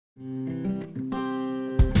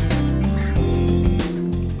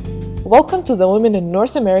Welcome to the Women in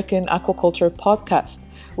North American Aquaculture podcast,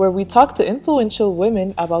 where we talk to influential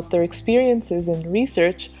women about their experiences in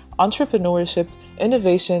research, entrepreneurship,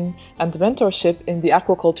 innovation, and mentorship in the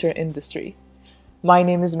aquaculture industry. My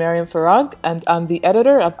name is Mariam Farag, and I'm the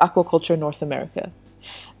editor of Aquaculture North America.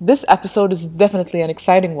 This episode is definitely an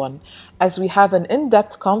exciting one, as we have an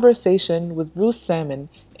in-depth conversation with Ruth Salmon,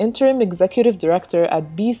 interim executive director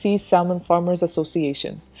at BC Salmon Farmers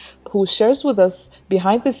Association, who shares with us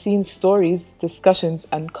behind-the-scenes stories, discussions,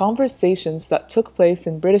 and conversations that took place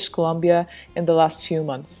in British Columbia in the last few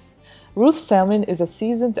months. Ruth Salmon is a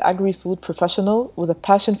seasoned agri-food professional with a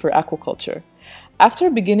passion for aquaculture. After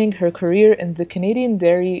beginning her career in the Canadian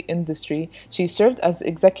dairy industry, she served as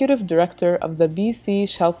executive director of the BC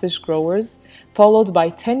Shellfish Growers, followed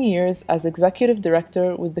by 10 years as executive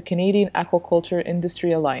director with the Canadian Aquaculture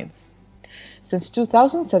Industry Alliance. Since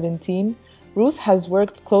 2017, Ruth has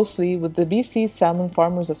worked closely with the BC Salmon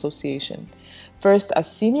Farmers Association, first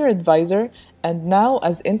as senior advisor and now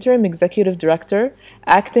as interim executive director,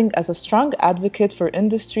 acting as a strong advocate for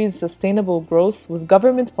industry's sustainable growth with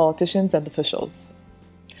government politicians and officials.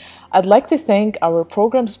 I'd like to thank our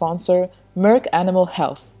program sponsor, Merck Animal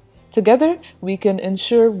Health. Together, we can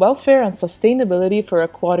ensure welfare and sustainability for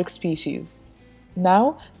aquatic species.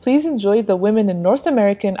 Now, please enjoy the Women in North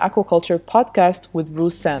American Aquaculture podcast with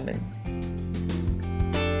Ruth Salmon.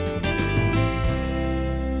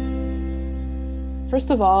 First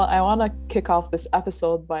of all, I want to kick off this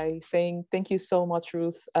episode by saying thank you so much,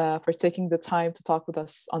 Ruth, for taking the time to talk with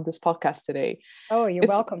us on this podcast today. Oh, you're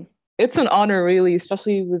welcome. It's an honor, really,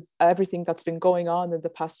 especially with everything that's been going on in the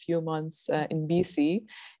past few months in BC.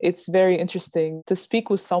 It's very interesting to speak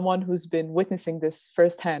with someone who's been witnessing this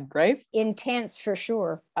firsthand, right? Intense, for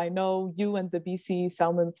sure. I know you and the BC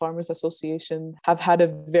Salmon Farmers Association have had a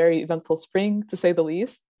very eventful spring, to say the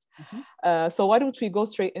least. So why don't we go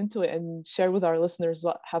straight into it and share with our listeners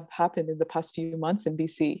what have happened in the past few months in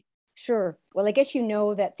BC? Sure. Well, I guess you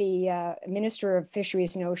know that the Minister of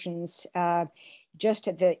Fisheries and Oceans just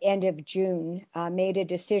at the end of June made a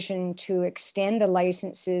decision to extend the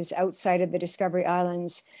licenses outside of the Discovery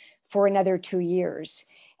Islands for another 2 years.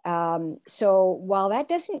 So while that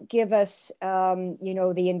doesn't give us,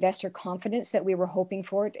 the investor confidence that we were hoping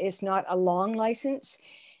for, it's not a long license.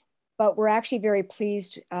 But we're actually very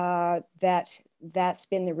pleased that that's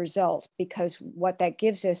been the result, because what that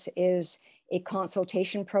gives us is a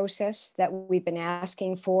consultation process that we've been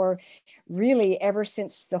asking for really ever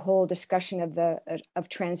since the whole discussion of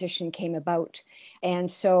transition came about. And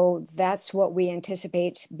so that's what we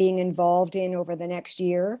anticipate being involved in over the next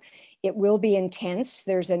year. It will be intense.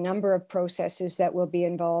 There's a number of processes that we'll be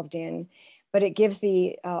involved in, but it gives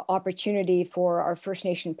the opportunity for our First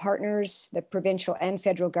Nation partners, the provincial and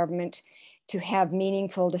federal government, to have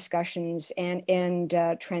meaningful discussions and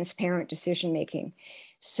transparent decision making.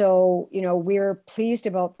 So, we're pleased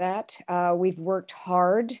about that. We've worked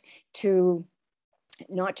hard to,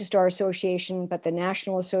 not just our association, but the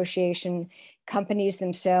National Association, companies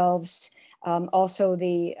themselves, also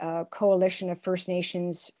the Coalition of First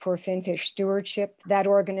Nations for Finfish Stewardship. That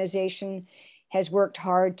organization has worked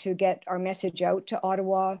hard to get our message out to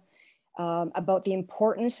Ottawa about the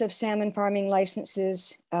importance of salmon farming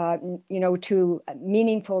licenses, to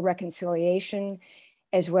meaningful reconciliation,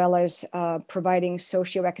 as well as providing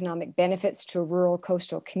socioeconomic benefits to rural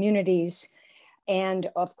coastal communities. And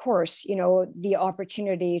of course, the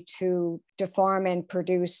opportunity to farm and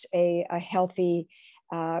produce a healthy,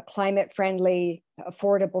 climate-friendly,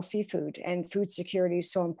 affordable seafood, and food security is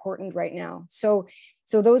so important right now. So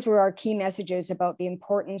those were our key messages about the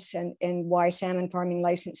importance and why salmon farming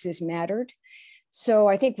licenses mattered. So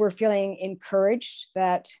I think we're feeling encouraged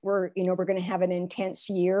that we're going to have an intense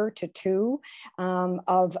year to two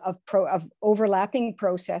of overlapping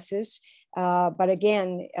processes. But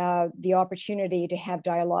again, the opportunity to have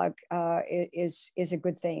dialogue is a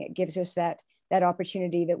good thing. It gives us that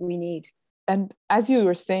opportunity that we need. And as you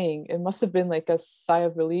were saying, it must have been like a sigh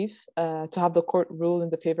of relief to have the court rule in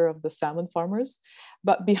the favor of the salmon farmers.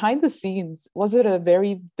 But behind the scenes, was it a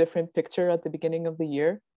very different picture at the beginning of the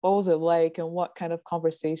year? What was it like, and what kind of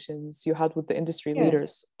conversations you had with the industry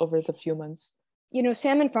leaders over the few months?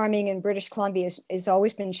 Salmon farming in British Columbia has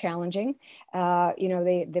always been challenging.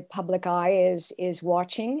 The public eye is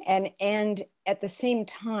watching, and at the same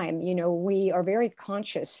time, we are very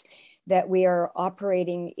conscious that we are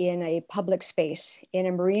operating in a public space, in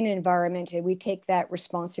a marine environment, and we take that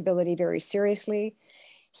responsibility very seriously.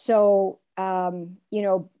 So,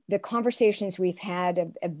 the conversations we've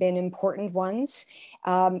had have been important ones.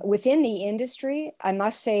 Within the industry, I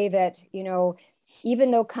must say that,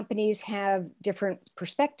 even though companies have different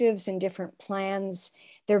perspectives and different plans,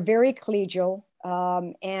 they're very collegial.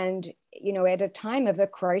 And, at a time of the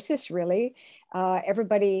crisis, really,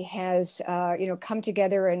 everybody has, come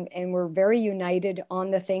together and we're very united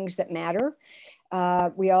on the things that matter.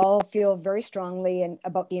 We all feel very strongly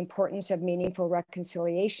about the importance of meaningful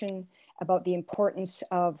reconciliation, about the importance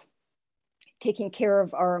of taking care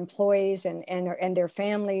of our employees and their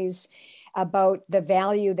families, about the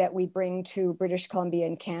value that we bring to British Columbia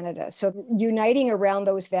and Canada. So uniting around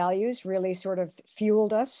those values really sort of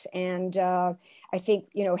fueled us and I think,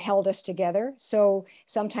 held us together. So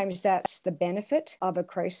sometimes that's the benefit of a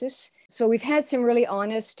crisis. So we've had some really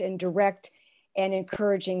honest and direct and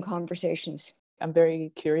encouraging conversations. I'm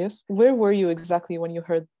very curious. Where were you exactly when you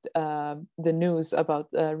heard the news about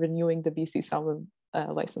renewing the BC Salmon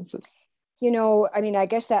licenses? I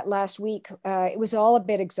guess that last week, it was all a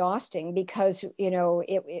bit exhausting because,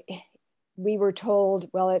 we were told,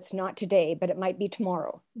 well, it's not today, but it might be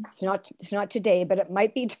tomorrow. It's not today, but it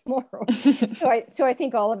might be tomorrow. So I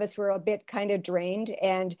think all of us were a bit kind of drained,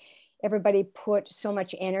 and everybody put so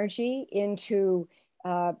much energy into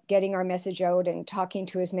getting our message out and talking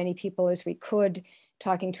to as many people as we could,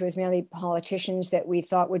 talking to as many politicians that we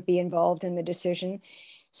thought would be involved in the decision.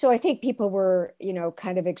 So I think people were,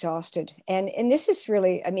 kind of exhausted. And this is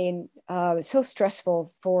really, so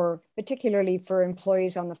stressful particularly for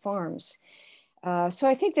employees on the farms. So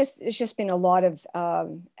I think there's just been a lot of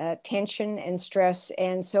tension and stress.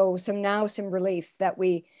 And so some relief that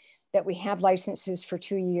we have licenses for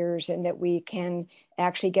 2 years and that we can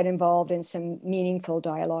actually get involved in some meaningful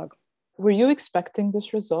dialogue. Were you expecting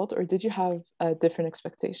this result, or did you have different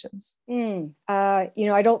expectations? I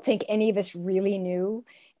don't think any of us really knew,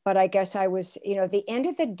 but I guess I was, at the end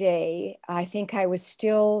of the day, I think I was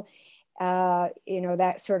still,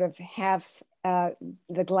 that sort of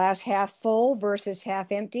the glass half full versus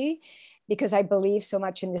half empty, because I believe so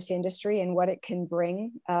much in this industry and what it can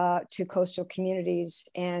bring to coastal communities.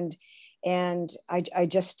 And I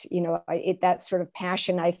just, that sort of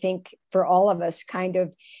passion, I think, for all of us kind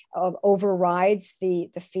of overrides the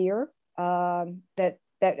fear that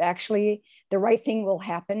actually the right thing will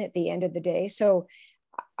happen at the end of the day. So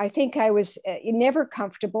I think I was never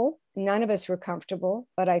comfortable. None of us were comfortable,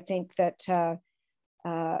 but I think that,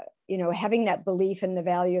 having that belief in the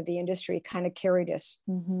value of the industry kind of carried us.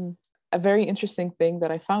 Mm-hmm. A very interesting thing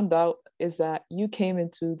that I found out is that you came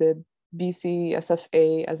into the BC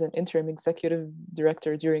SFA as an interim executive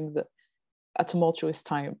director during a tumultuous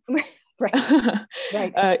time. Right.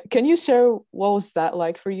 Right. Can you share what was that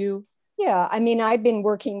like for you? Yeah, I've been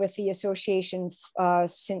working with the association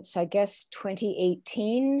since, I guess,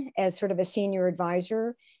 2018 as sort of a senior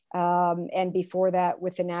advisor, and before that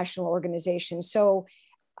with the national organization. So,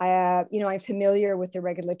 I'm familiar with the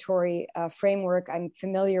regulatory framework. I'm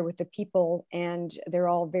familiar with the people, and they're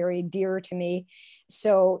all very dear to me.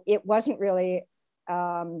 So it wasn't really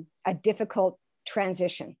a difficult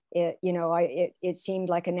transition. It seemed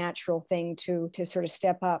like a natural thing to sort of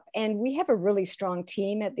step up. And we have a really strong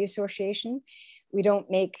team at the association. I don't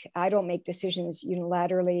make decisions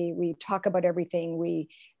unilaterally. We talk about everything.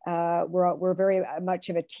 We're very much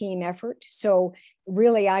of a team effort. So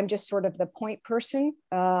really, I'm just sort of the point person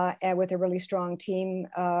with a really strong team,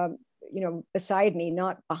 beside me,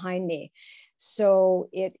 not behind me. So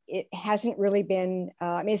it hasn't really been.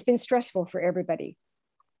 It's been stressful for everybody,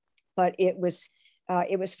 but it was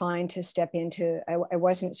fine to step into. I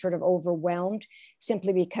wasn't sort of overwhelmed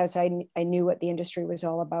simply because I knew what the industry was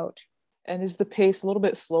all about. And is the pace a little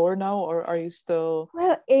bit slower now, or are you still?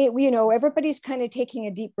 Well, everybody's kind of taking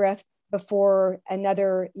a deep breath before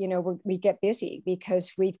another, we get busy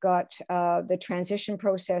because we've got the transition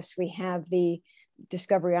process. We have the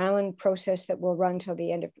Discovery Island process that will run till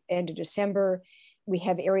the end of December. We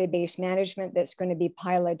have area-based management that's going to be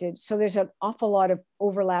piloted. So there's an awful lot of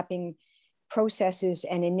overlapping processes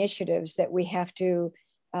and initiatives that we have to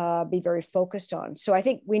be very focused on. So I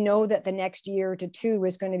think we know that the next year to two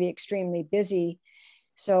is going to be extremely busy.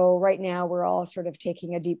 So right now we're all sort of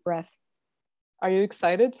taking a deep breath. Are you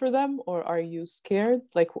excited for them, or are you scared?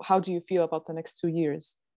 Like, how do you feel about the next 2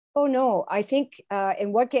 years? Oh no, I think,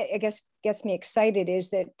 and what I guess gets me excited is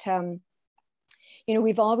that,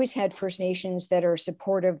 we've always had First Nations that are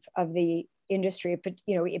supportive of the industry, but,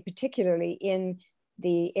 particularly in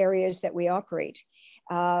the areas that we operate.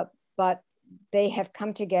 But they have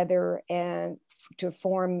come together and to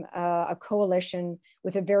form a coalition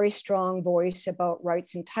with a very strong voice about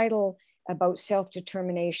rights and title, about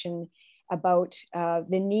self-determination, about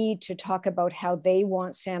the need to talk about how they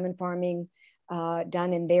want salmon farming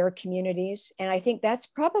done in their communities. And I think that's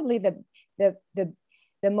probably the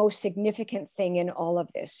the most significant thing in all of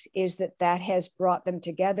this is that has brought them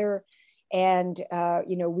together. And,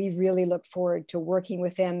 we really look forward to working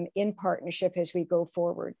with them in partnership as we go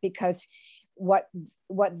forward, because what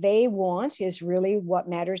they want is really what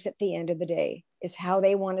matters at the end of the day, is how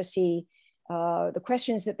they want to see the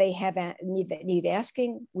questions that they have need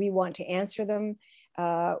asking. We want to answer them.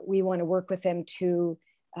 We want to work with them to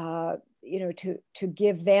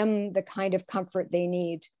give them the kind of comfort they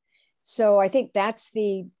need. So I think that's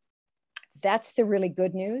the really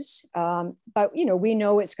good news. But we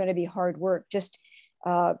know it's going to be hard work.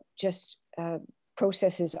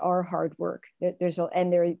 Processes are hard work.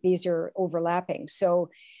 These are overlapping. So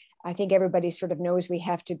I think everybody sort of knows we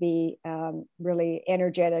have to be really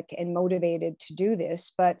energetic and motivated to do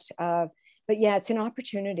this. But yeah, it's an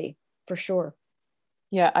opportunity for sure.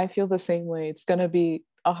 Yeah, I feel the same way. It's going to be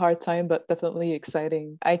a hard time, but definitely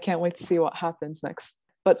exciting. I can't wait to see what happens next.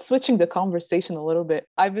 But switching the conversation a little bit,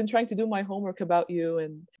 I've been trying to do my homework about you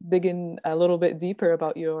and dig in a little bit deeper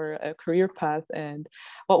about your career path and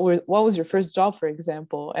what was your first job, for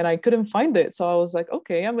example. And I couldn't find it. So I was like,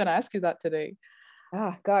 okay, I'm going to ask you that today.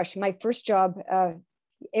 Oh, gosh, my first job, I've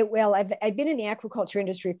been in the aquaculture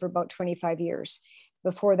industry for about 25 years.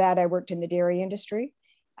 Before that, I worked in the dairy industry.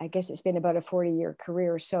 I guess it's been about a 40-year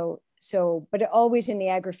career. But always in the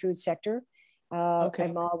agri-food sector. Okay.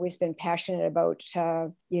 I've always been passionate about,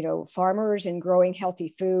 farmers and growing healthy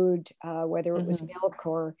food, whether it was milk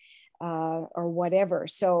or whatever.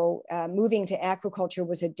 So moving to aquaculture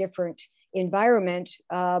was a different environment,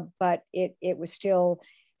 but it was still,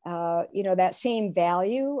 that same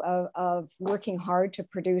value of working hard to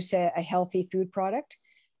produce a healthy food product.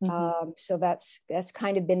 So that's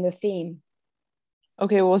kind of been the theme.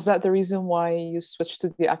 Okay, was that the reason why you switched to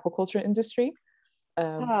the aquaculture industry?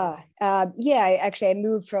 Yeah, I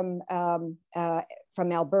moved from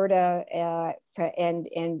Alberta,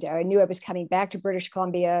 and I knew I was coming back to British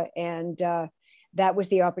Columbia, and that was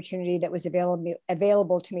the opportunity that was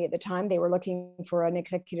available to me at the time. They were looking for an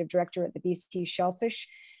executive director at the BC Shellfish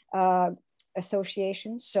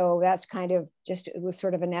Association, so that's kind of it was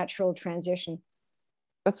sort of a natural transition.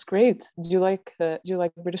 That's great. Do you like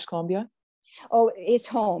British Columbia? Oh, it's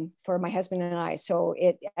home for my husband and I. So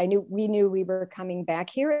we knew we were coming back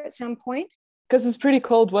here at some point. Because it's pretty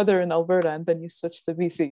cold weather in Alberta, and then you switched to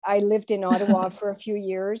BC. I lived in Ottawa for a few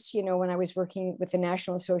years, when I was working with the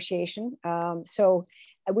National Association.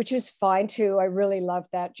 Which was fine too. I really loved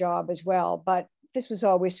that job as well. But this was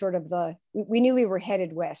always sort of we knew we were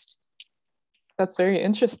headed west. That's very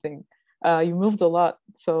interesting. You moved a lot.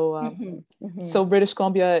 So, so British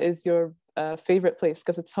Columbia is your favorite place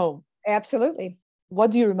because it's home. Absolutely. What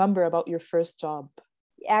do you remember about your first job?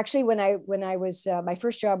 Actually, when I was my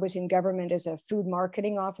first job was in government as a food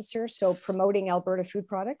marketing officer, so promoting Alberta food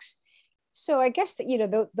products. So I guess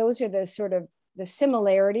that those are the sort of the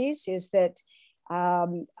similarities. Is that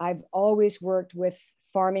I've always worked with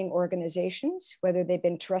farming organizations, whether they've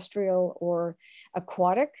been terrestrial or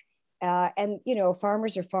aquatic, and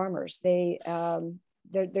farmers are farmers.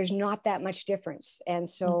 There's not that much difference, and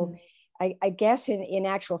so. I guess in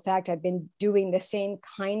actual fact, I've been doing the same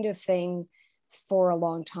kind of thing for a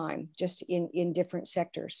long time, just in different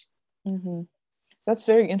sectors. That's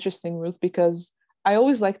very interesting, Ruth, because I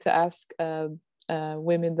always like to ask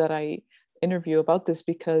women that I interview about this,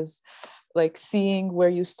 because like seeing where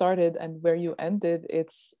you started and where you ended,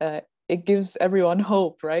 it gives everyone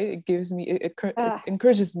hope, right? It gives me, it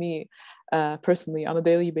encourages me personally on a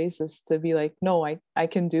daily basis to be like, no, I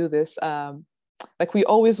can do this. Like we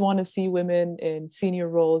always want to see women in senior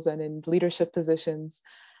roles and in leadership positions.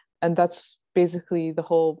 And that's basically the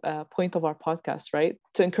whole point of our podcast, right?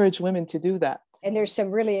 To encourage women to do that. And there's some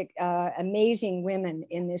really amazing women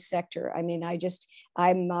in this sector. I mean,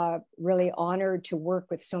 I'm really honored to work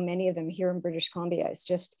with so many of them here in British Columbia. It's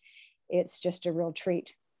just a real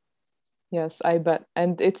treat. Yes, I bet.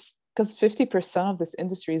 And it's because 50% of this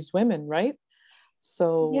industry is women, right?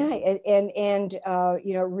 So yeah, and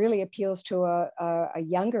it really appeals to a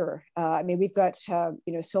younger. I mean, we've got so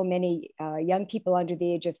many young people under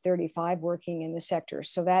the age of 35 working in the sector,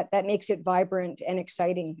 so that makes it vibrant and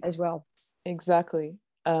exciting as well. Exactly,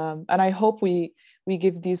 and I hope we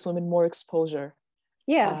give these women more exposure.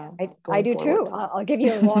 Yeah, I do forward. Too. I'll give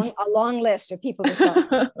you a long list of people to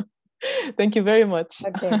talk. Thank you very much.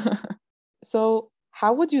 Okay. So,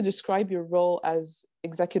 how would you describe your role as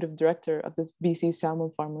executive director of the BC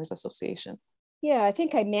Salmon Farmers Association? Yeah, I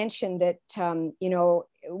think I mentioned that,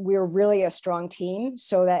 we're really a strong team.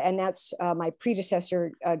 So that's my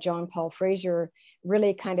predecessor, John Paul Fraser,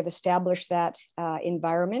 really kind of established that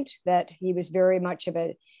environment, that he was very much of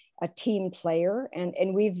a team player,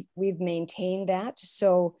 and we've maintained that.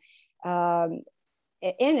 So, and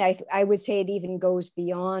I would say it even goes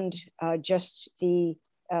beyond just the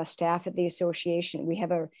staff at the association. We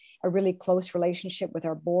have a really close relationship with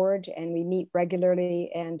our board, and we meet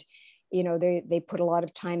regularly, and they put a lot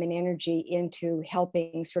of time and energy into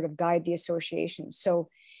helping sort of guide the association. So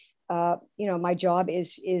my job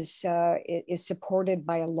is supported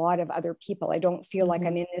by a lot of other people. I don't feel like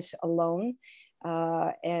I'm in this alone.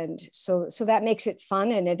 And so that makes it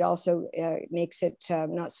fun, and it also makes it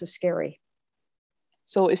not so scary.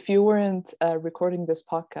 So if you weren't recording this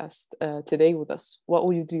podcast today with us, what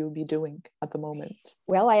would you be doing at the moment?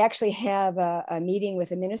 Well, I actually have a meeting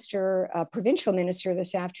with a provincial minister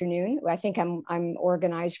this afternoon. I think I'm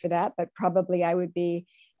organized for that, but probably I would be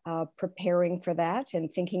preparing for that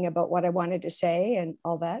and thinking about what I wanted to say and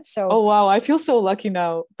all that. So, oh wow, I feel so lucky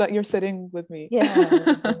now that you're sitting with me. Yeah.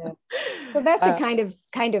 So that's the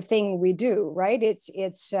kind of thing we do, right?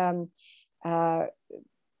 It's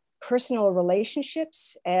personal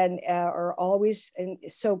relationships and are always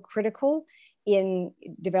so critical in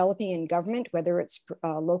developing in government, whether it's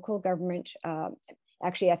local government.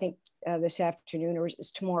 Actually, I think this afternoon or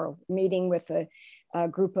is tomorrow, meeting with a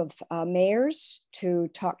group of mayors to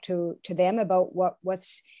talk to them about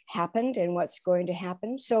what's happened and what's going to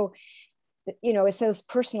happen. So, it's those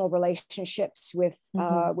personal relationships with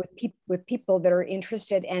people that are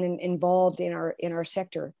interested and involved in our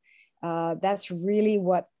sector. That's really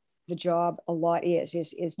what the job a lot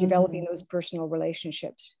is developing those personal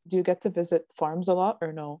relationships. Do you get to visit farms a lot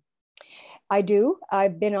or no? I do.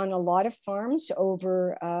 I've been on a lot of farms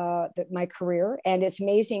over my career, and it's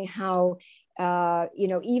amazing how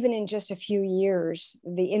even in just a few years,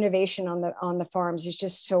 the innovation on the farms is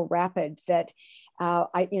just so rapid that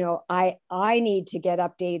I need to get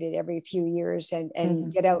updated every few years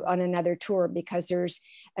and get out on another tour, because there's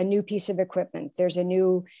a new piece of equipment, there's a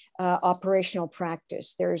new operational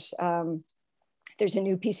practice, there's a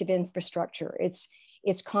new piece of infrastructure.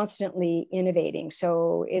 It's constantly innovating.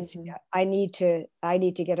 So I need to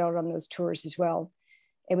get out on those tours as well.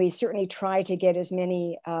 And we certainly try to get as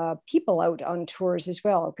many people out on tours as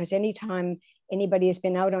well, because anytime anybody has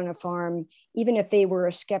been out on a farm, even if they were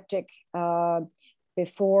a skeptic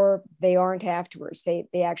before, they aren't afterwards. They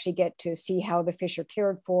actually get to see how the fish are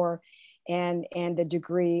cared for, and the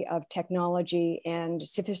degree of technology and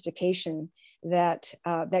sophistication that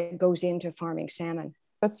goes into farming salmon.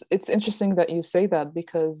 It's interesting that you say that,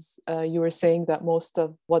 because you were saying that most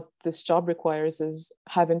of what this job requires is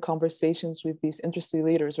having conversations with these industry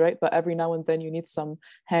leaders, right? But every now and then you need some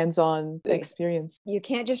hands-on experience. You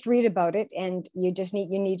can't just read about it, and you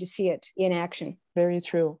need to see it in action. Very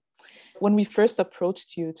true. When we first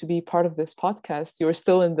approached you to be part of this podcast, you were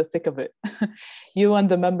still in the thick of it. You and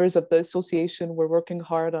the members of the association were working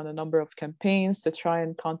hard on a number of campaigns to try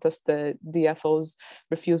and contest the DFO's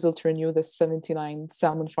refusal to renew the 79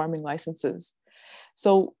 salmon farming licenses.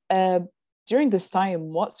 So during this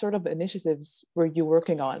time, what sort of initiatives were you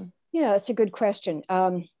working on? Yeah, that's a good question.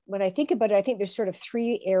 When I think about it, I think there's sort of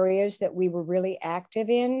three areas that we were really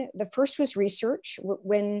active in. The first was research.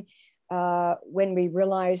 When we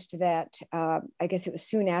realized that, I guess it was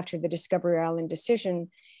soon after the Discovery Island decision,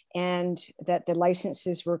 and that the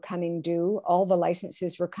licenses were coming due, all the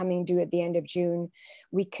licenses were coming due at the end of June,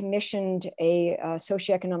 we commissioned a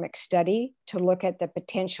socioeconomic study to look at the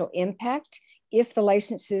potential impact if the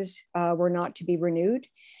licenses were not to be renewed,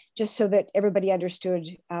 just so that everybody understood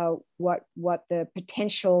what the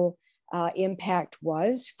potential impact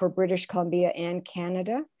was for British Columbia and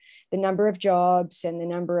Canada, the number of jobs and the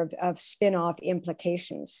number of spin-off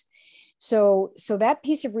implications. So that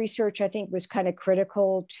piece of research, I think, was kind of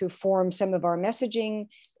critical to form some of our messaging,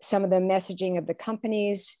 some of the messaging of the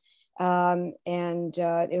companies. That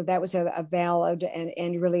was a valid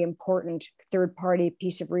and really important third-party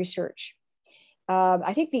piece of research.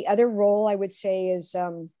 I think the other role I would say is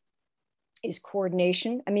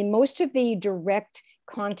coordination. I mean, most of the direct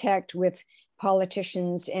contact with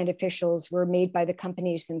politicians and officials were made by the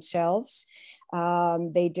companies themselves.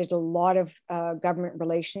 They did a lot of government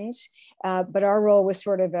relations, but our role was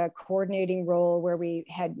sort of a coordinating role where we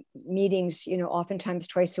had meetings, oftentimes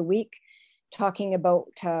twice a week, talking about,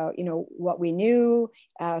 what we knew,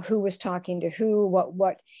 who was talking to who,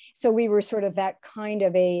 what. So we were sort of that kind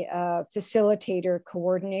of a facilitator,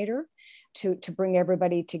 coordinator to bring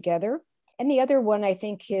everybody together. And the other one, I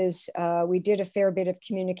think, is we did a fair bit of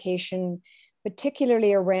communication,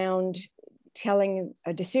 particularly around telling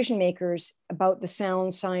decision makers about the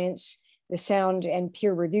sound science, the sound and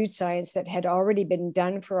peer-reviewed science that had already been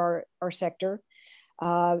done for our sector,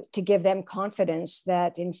 to give them confidence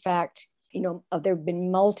that, in fact, There have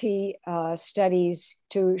been multi studies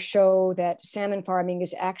to show that salmon farming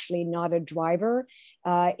is actually not a driver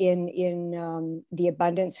in the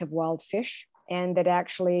abundance of wild fish, and that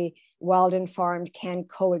actually wild and farmed can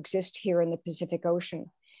coexist here in the Pacific Ocean.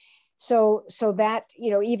 So that,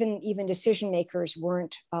 even decision makers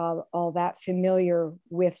weren't all that familiar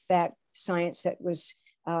with that science that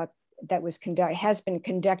has been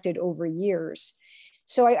conducted over years.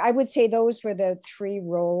 So I would say those were the three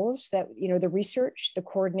roles that, the research, the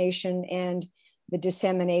coordination, and the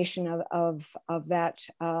dissemination of that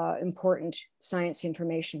important science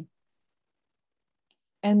information.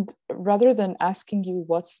 And rather than asking you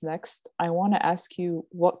what's next, I want to ask you,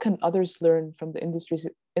 what can others learn from the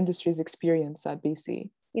industry's experience at BC?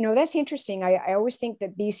 That's interesting. I always think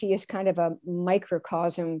that BC is kind of a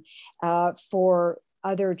microcosm for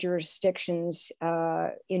other jurisdictions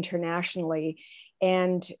internationally.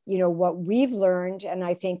 And, what we've learned, and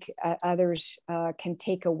I think others can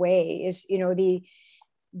take away, is,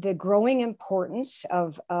 the growing importance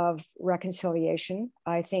of reconciliation.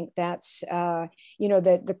 I think that's,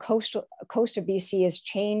 the coast of BC has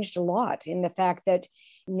changed a lot in the fact that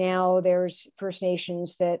now there's First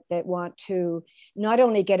Nations that want to not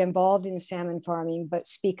only get involved in salmon farming, but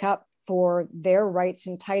speak up for their rights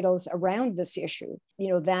and titles around this issue.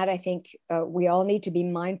 That I think we all need to be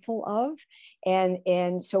mindful of.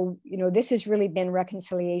 And so, this has really been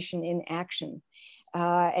reconciliation in action.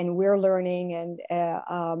 And we're learning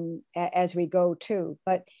and as we go too.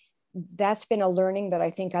 But that's been a learning that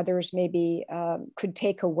I think others maybe could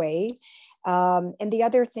take away. And the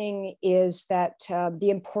other thing is that the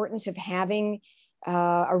importance of having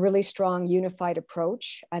a really strong unified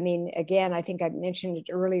approach. I mean, again, I think I mentioned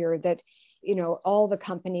it earlier that, all the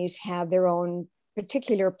companies have their own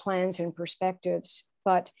particular plans and perspectives,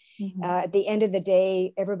 but at the end of the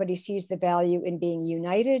day, everybody sees the value in being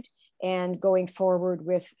united and going forward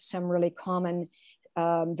with some really common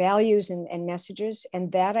values and messages.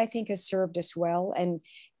 And that, I think, has served us well, and,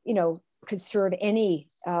 could serve any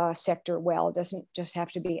sector well. It doesn't just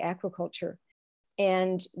have to be aquaculture.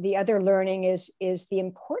 And the other learning is the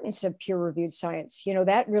importance of peer-reviewed science.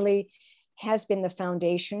 That really has been the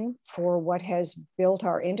foundation for what has built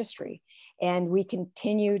our industry. And we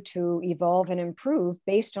continue to evolve and improve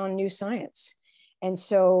based on new science. And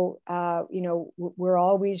so, we're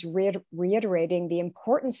always reiterating the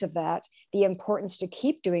importance of that, the importance to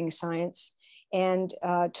keep doing science and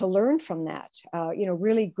to learn from that,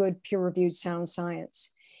 really good peer-reviewed sound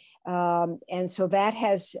science. And so that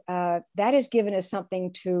has given us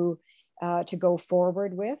something to go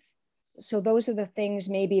forward with. So those are the things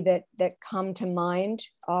maybe that come to mind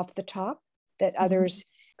off the top that others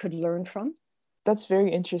could learn from. That's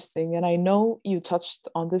very interesting. And I know you touched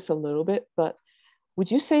on this a little bit, but would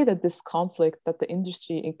you say that this conflict that the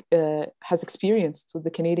industry has experienced with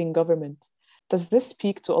the Canadian government, does this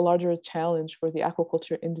speak to a larger challenge for the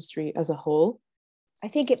aquaculture industry as a whole? I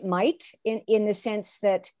think it might, in the sense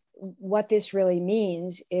that what this really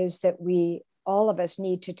means is that all of us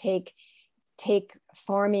need to take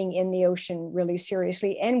farming in the ocean really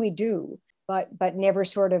seriously, and we do, but never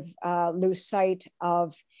sort of lose sight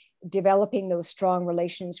of developing those strong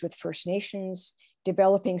relations with First Nations,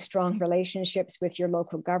 developing strong relationships with your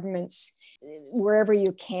local governments, wherever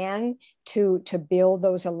you can, to build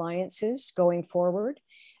those alliances going forward.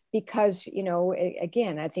 Because,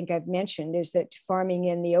 again, I think I've mentioned is that farming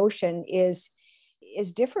in the ocean is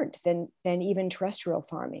different than even terrestrial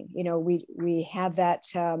farming. We have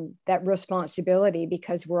that responsibility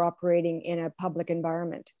because we're operating in a public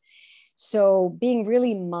environment. So being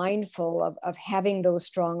really mindful of having those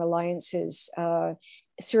strong alliances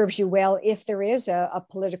serves you well if there is a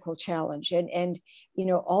political challenge, and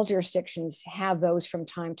all jurisdictions have those from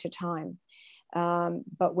time to time.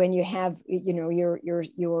 But when you have,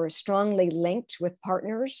 you're strongly linked with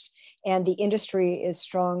partners, and the industry is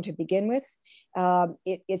strong to begin with,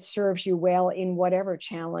 it serves you well in whatever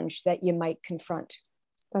challenge that you might confront.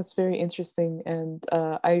 That's very interesting, and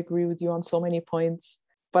I agree with you on so many points.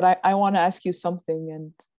 But I want to ask you something,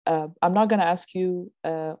 and I'm not going to ask you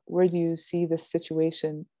where do you see this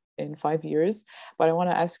situation in 5 years, but I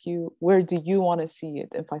want to ask you, where do you want to see it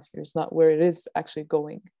in 5 years, not where it is actually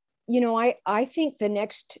going? I think the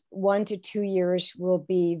next 1 to 2 years will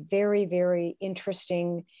be very, very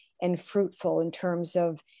interesting and fruitful in terms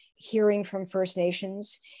of hearing from First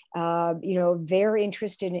Nations. They're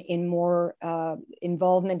interested in more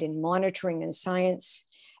involvement in monitoring and science,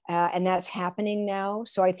 and that's happening now.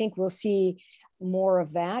 So I think we'll see more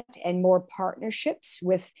of that and more partnerships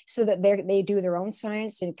so that they do their own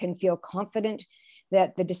science and can feel confident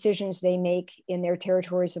that the decisions they make in their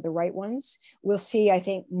territories are the right ones. We'll see, I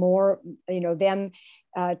think, more, them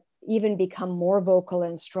even become more vocal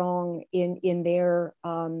and strong in their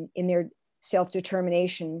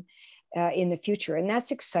self-determination in the future. And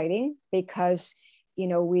that's exciting because,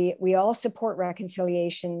 we all support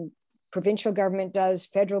reconciliation. Provincial government does,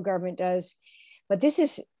 federal government does, but this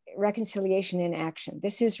is reconciliation in action.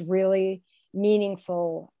 This is really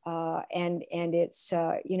meaningful, and it's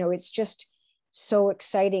it's just so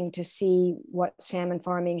exciting to see what salmon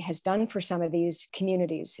farming has done for some of these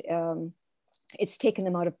communities. It's taken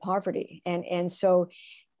them out of poverty, and so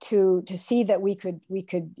to see that we could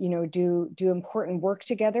do important work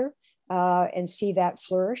together and see that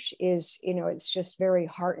flourish is it's just very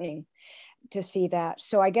heartening to see that.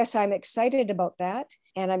 So I guess I'm excited about that.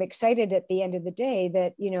 And I'm excited at the end of the day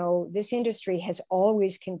that, this industry has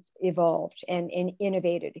always evolved and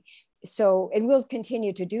innovated. So, and we'll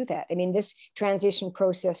continue to do that. I mean, this transition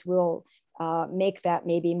process will make that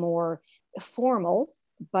maybe more formal,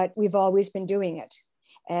 but we've always been doing it.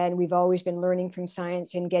 And we've always been learning from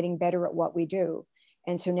science and getting better at what we do.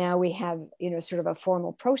 And so now we have, sort of a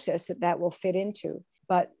formal process that will fit into.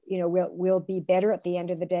 But, we'll be better at the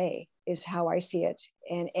end of the day, is how I see it.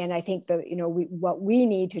 And I think what we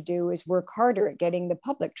need to do is work harder at getting the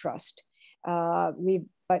public trust.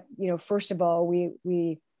 First of all,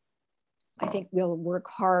 I think we'll work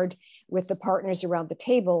hard with the partners around the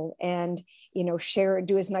table and,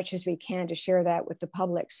 do as much as we can to share that with the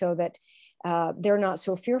public so that they're not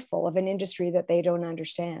so fearful of an industry that they don't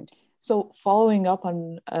understand. So following up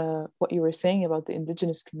on what you were saying about the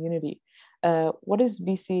Indigenous community, what is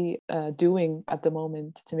BC doing at the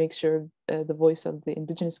moment to make sure the voice of the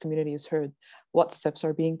Indigenous community is heard? What steps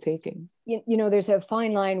are being taken? There's a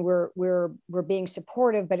fine line where we're being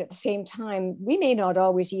supportive, but at the same time, we may not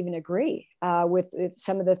always even agree with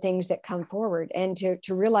some of the things that come forward, and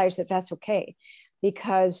to realize that that's okay.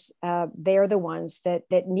 Because they're the ones that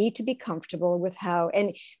need to be comfortable with how,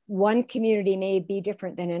 and one community may be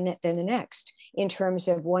different than the next in terms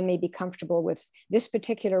of one may be comfortable with this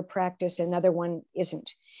particular practice, another one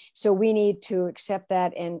isn't. So we need to accept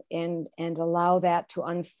that and allow that to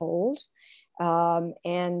unfold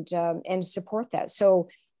and support that. So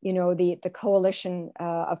the coalition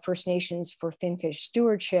of First Nations for Finfish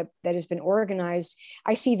Stewardship that has been organized,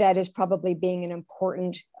 I see that as probably being an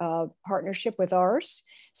important partnership with ours,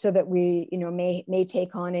 so that we may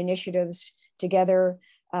take on initiatives together.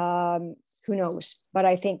 Who knows? But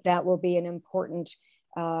I think that will be an important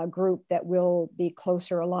group that we'll be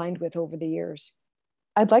closer aligned with over the years.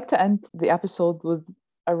 I'd like to end the episode with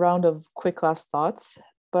a round of quick last thoughts,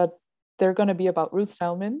 but they're going to be about Ruth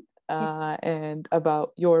Salmon. And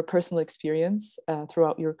about your personal experience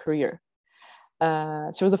throughout your career.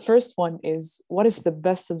 So the first one is, what is the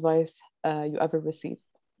best advice you ever received?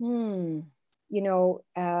 I've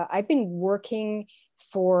been working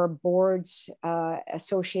for boards,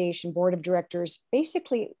 association, board of directors,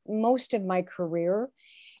 basically most of my career.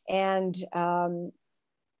 And, I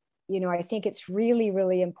think it's really,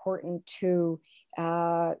 really important to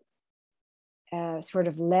sort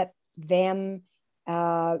of let them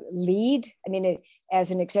lead. I mean,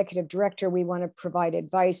 as an executive director, we want to provide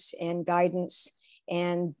advice and guidance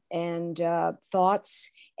and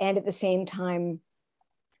thoughts, and at the same time,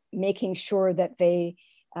 making sure that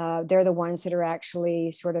they're the ones that are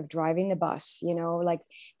actually sort of driving the bus. Like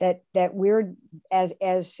that we're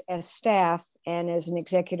as staff and as an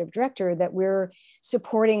executive director, that we're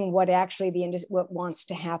supporting what actually what wants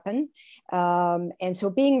to happen, and so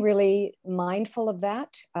being really mindful of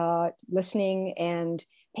that, listening and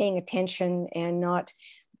paying attention, and not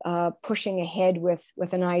pushing ahead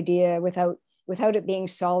with an idea without it being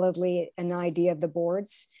solidly an idea of the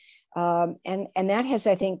board's, and that has,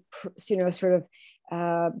 I think, sort of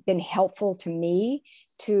been helpful to me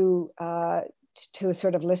to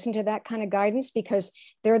sort of listen to that kind of guidance, because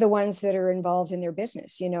they're the ones that are involved in their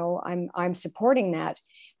business. I'm supporting that,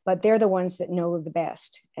 but they're the ones that know the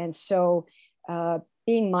best. And so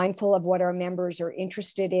being mindful of what our members are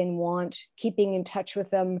interested in, keeping in touch with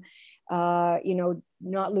them,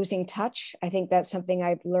 not losing touch. I think that's something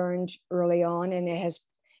I've learned early on, and it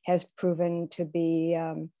has proven to be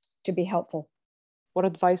helpful. What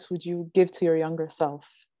advice would you give to your younger self?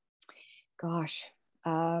 Gosh.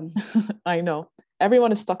 I know.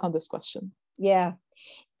 Everyone is stuck on this question. Yeah.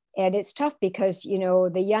 And it's tough because,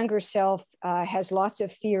 the younger self has lots of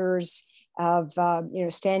fears of,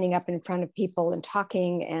 standing up in front of people and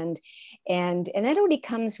talking, and that only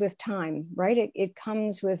comes with time, right? It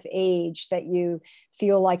comes with age, that you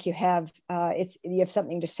feel like you have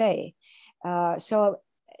something to say. So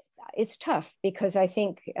it's tough, because I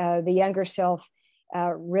think the younger self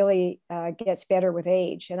really gets better with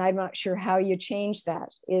age. And I'm not sure how you change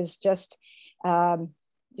that. Is just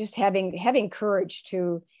having courage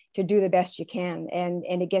to do the best you can, and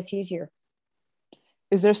it gets easier.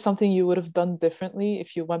 Is there something you would have done differently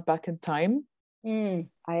if you went back in time?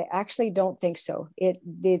 I actually don't think so.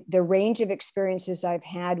 The range of experiences I've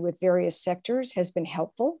had with various sectors has been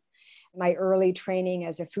helpful. My early training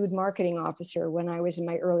as a food marketing officer when I was in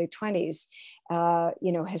my early 20s,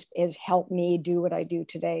 has helped me do what I do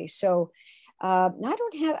today. So I'm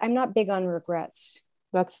not big on regrets.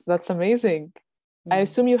 That's amazing. I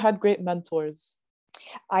assume you had great mentors.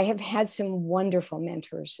 I have had some wonderful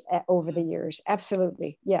mentors over the years.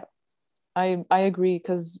 Absolutely. Yeah. I agree,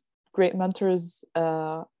 because great mentors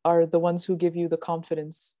are the ones who give you the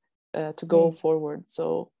confidence to go forward.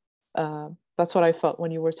 So that's what I felt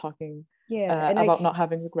when you were talking about not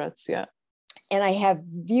having regrets. Yeah. And I have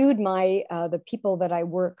viewed the people that I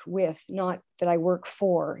work with, not that I work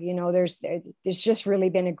for. There's just really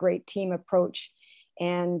been a great team approach,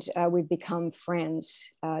 and we've become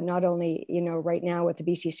friends. Not only right now with the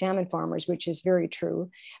BC Salmon Farmers, which is very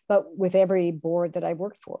true, but with every board that I've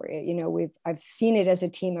worked for. I've seen it as a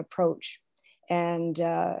team approach, and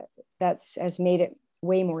has made it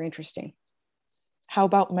way more interesting. How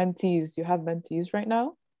about mentees? You have mentees right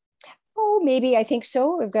now? Oh, maybe. I think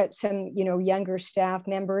so. We've got some, younger staff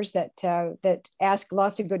members that ask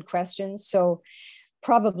lots of good questions. So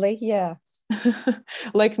probably, yeah.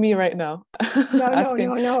 Like me right now.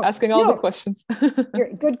 No. Asking all the questions.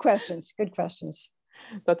 Good questions. Good questions.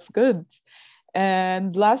 That's good.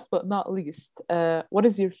 And last but not least, what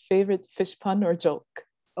is your favorite fish pun or joke?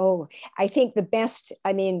 Oh, I think the best,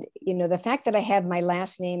 the fact that I have my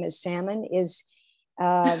last name as Salmon is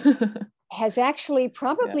has actually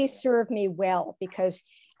probably served me well, because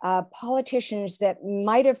politicians that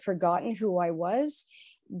might have forgotten who I was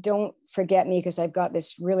don't forget me, because I've got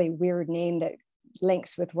this really weird name that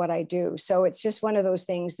links with what I do. So it's just one of those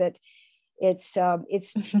things that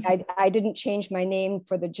I didn't change my name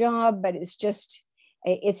for the job, but it's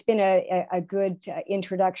been a good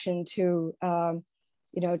introduction to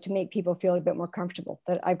to make people feel a bit more comfortable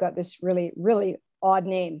that I've got this really, really odd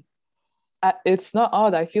name. It's not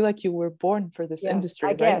odd. I feel like you were born for this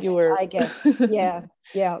industry, right? I guess. Yeah.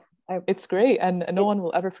 It's great. And no one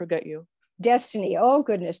will ever forget you. Destiny. Oh,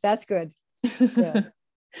 goodness. That's good. Yeah.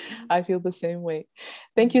 I feel the same way.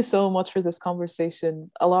 Thank you so much for this conversation.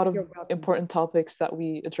 A lot of important topics that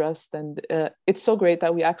we addressed. And it's so great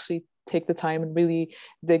that we actually take the time and really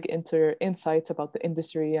dig into your insights about the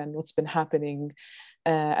industry and what's been happening.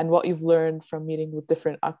 And what you've learned from meeting with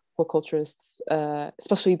different aquaculturists,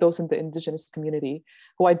 especially those in the Indigenous community,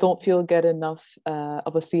 who I don't feel get enough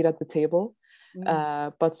of a seat at the table.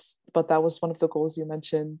 But that was one of the goals you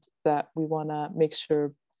mentioned, that we want to make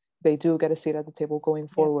sure they do get a seat at the table going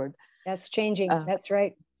forward. That's changing. That's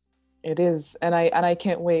right. It is, and I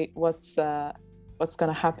can't wait what's going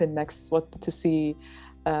to happen next. To see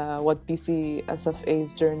what BC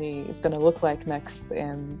SFA's journey is going to look like next.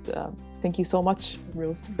 And thank you so much,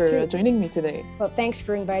 Ruth, for joining me today. Well, thanks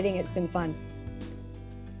for inviting. It's been fun.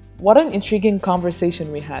 What an intriguing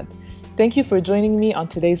conversation we had. Thank you for joining me on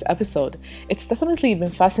today's episode. It's definitely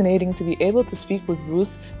been fascinating to be able to speak with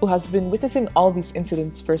Ruth, who has been witnessing all these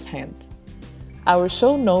incidents firsthand. Our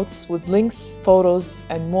show notes with links, photos,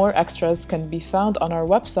 and more extras can be found on our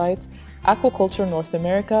website,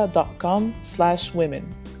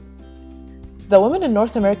 aquaculturenorthamerica.com/women. The Women in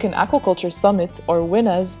North American Aquaculture Summit, or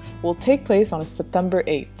WINAS, will take place on September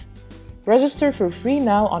 8th. Register for free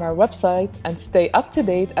now on our website and stay up to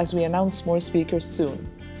date as we announce more speakers soon.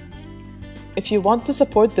 If you want to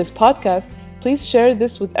support this podcast, please share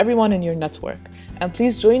this with everyone in your network. And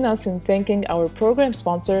please join us in thanking our program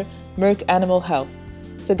sponsor, Merck Animal Health.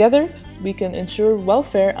 Together, we can ensure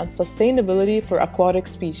welfare and sustainability for aquatic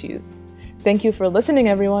species. Thank you for listening,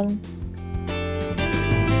 everyone.